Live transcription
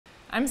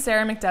I'm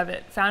Sarah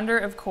McDevitt, founder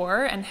of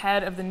CORE and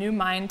head of the New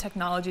Mind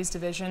Technologies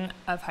division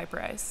of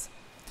Hyperice.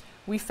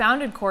 We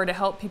founded CORE to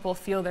help people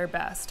feel their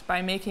best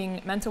by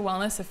making mental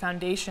wellness a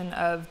foundation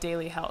of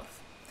daily health.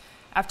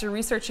 After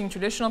researching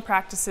traditional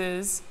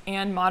practices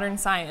and modern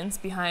science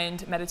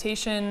behind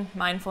meditation,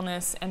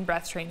 mindfulness, and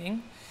breath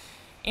training,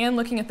 and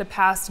looking at the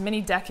past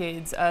many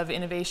decades of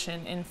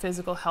innovation in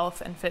physical health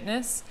and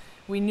fitness,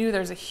 we knew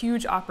there's a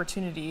huge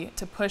opportunity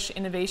to push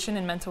innovation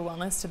in mental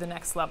wellness to the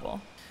next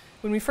level.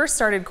 When we first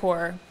started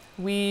CORE,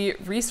 we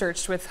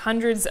researched with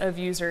hundreds of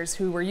users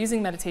who were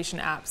using meditation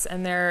apps,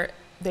 and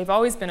they've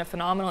always been a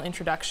phenomenal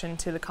introduction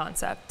to the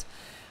concept.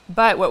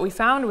 But what we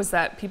found was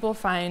that people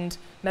find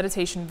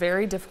meditation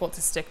very difficult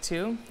to stick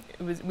to.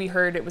 We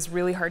heard it was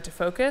really hard to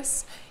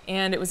focus,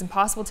 and it was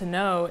impossible to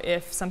know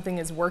if something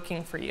is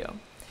working for you.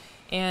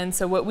 And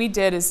so what we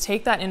did is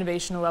take that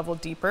innovation a level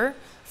deeper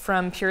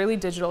from purely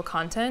digital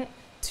content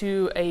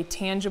to a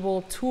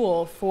tangible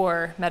tool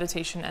for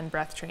meditation and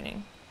breath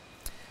training.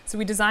 So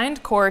we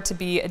designed CORE to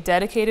be a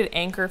dedicated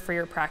anchor for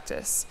your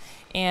practice,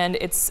 and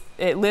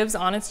it lives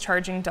on its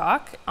charging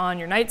dock on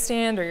your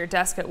nightstand or your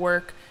desk at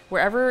work,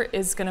 wherever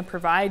is going to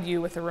provide you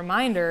with a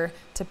reminder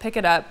to pick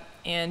it up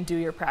and do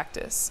your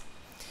practice.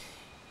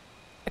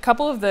 A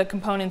couple of the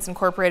components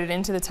incorporated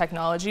into the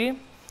technology: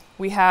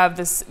 we have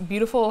this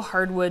beautiful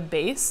hardwood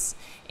base,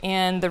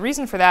 and the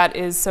reason for that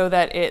is so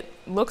that it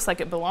looks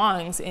like it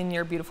belongs in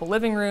your beautiful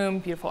living room,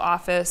 beautiful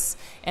office,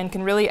 and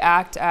can really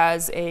act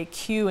as a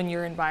cue in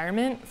your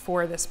environment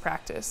for this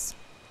practice.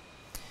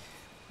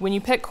 When you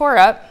pick CORE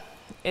up,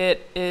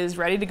 it is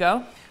ready to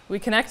go. We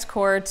connect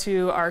CORE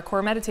to our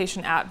CORE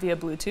meditation app via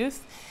Bluetooth,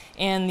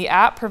 and the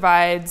app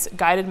provides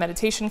guided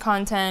meditation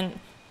content,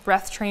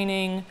 breath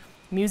training,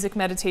 music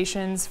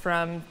meditations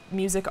from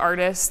music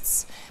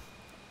artists,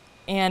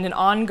 and an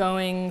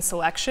ongoing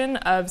selection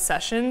of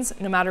sessions,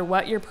 no matter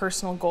what your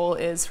personal goal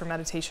is for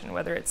meditation,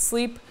 whether it's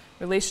sleep,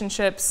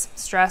 relationships,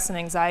 stress and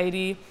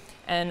anxiety,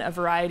 and a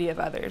variety of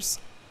others.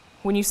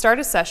 When you start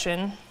a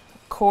session,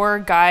 CORE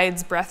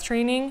guides breath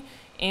training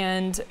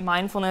and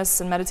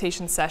mindfulness and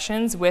meditation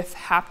sessions with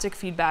haptic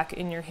feedback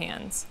in your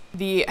hands.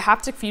 The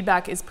haptic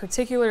feedback is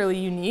particularly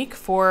unique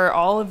for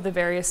all of the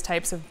various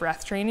types of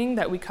breath training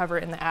that we cover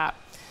in the app.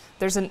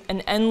 There's an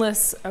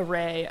endless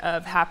array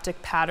of haptic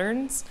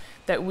patterns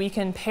that we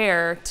can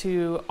pair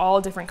to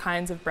all different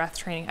kinds of breath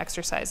training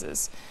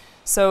exercises.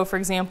 So for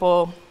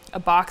example, a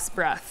box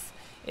breath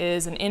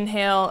is an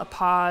inhale, a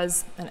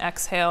pause, an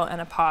exhale,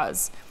 and a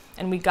pause.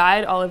 And we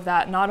guide all of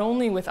that not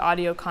only with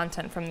audio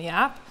content from the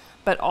app,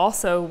 but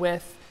also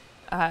with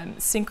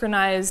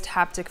synchronized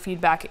haptic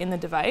feedback in the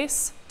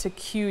device to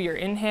cue your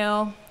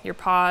inhale, your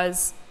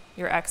pause,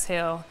 your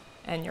exhale,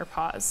 and your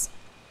pause.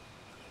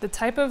 The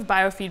type of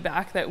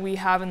biofeedback that we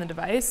have in the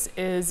device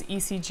is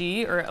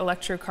ECG, or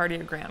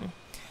electrocardiogram.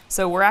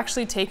 So we're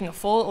actually taking a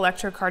full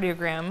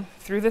electrocardiogram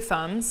through the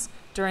thumbs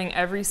during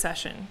every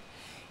session.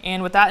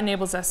 And what that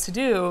enables us to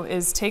do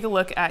is take a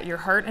look at your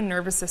heart and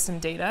nervous system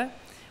data.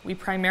 We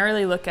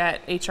primarily look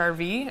at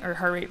HRV, or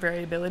heart rate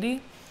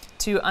variability,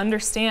 to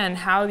understand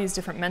how these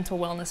different mental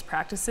wellness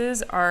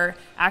practices are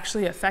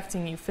actually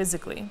affecting you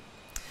physically.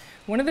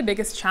 One of the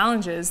biggest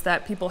challenges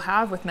that people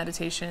have with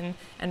meditation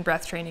and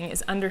breath training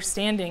is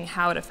understanding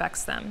how it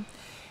affects them.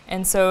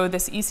 And so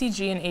this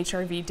ECG and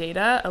HRV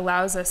data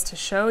allows us to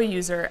show a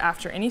user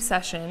after any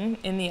session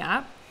in the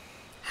app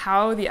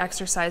how the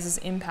exercises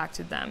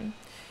impacted them.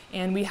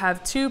 And we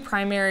have two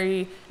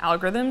primary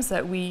algorithms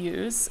that we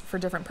use for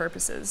different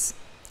purposes.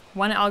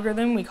 One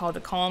algorithm we call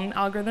the calm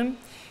algorithm,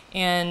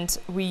 and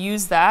we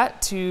use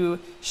that to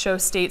show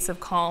states of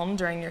calm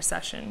during your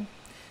session.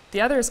 The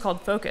other is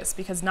called focus,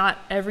 because not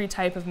every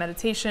type of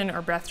meditation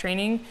or breath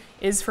training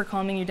is for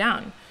calming you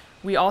down.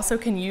 We also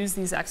can use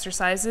these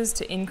exercises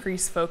to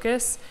increase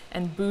focus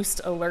and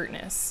boost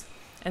alertness.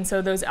 And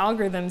so those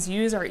algorithms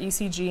use our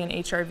ECG and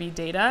HRV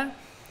data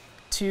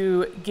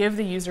to give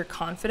the user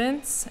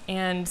confidence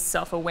and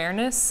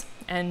self-awareness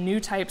and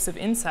new types of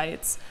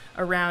insights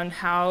around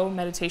how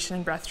meditation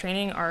and breath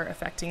training are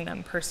affecting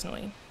them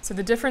personally. So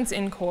the difference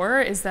in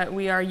CORE is that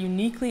we are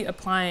uniquely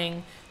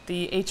applying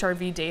the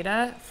HRV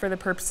data for the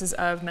purposes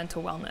of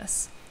mental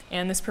wellness.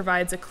 And this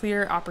provides a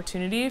clear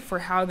opportunity for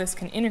how this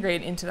can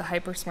integrate into the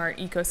HyperSmart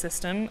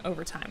ecosystem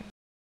over time.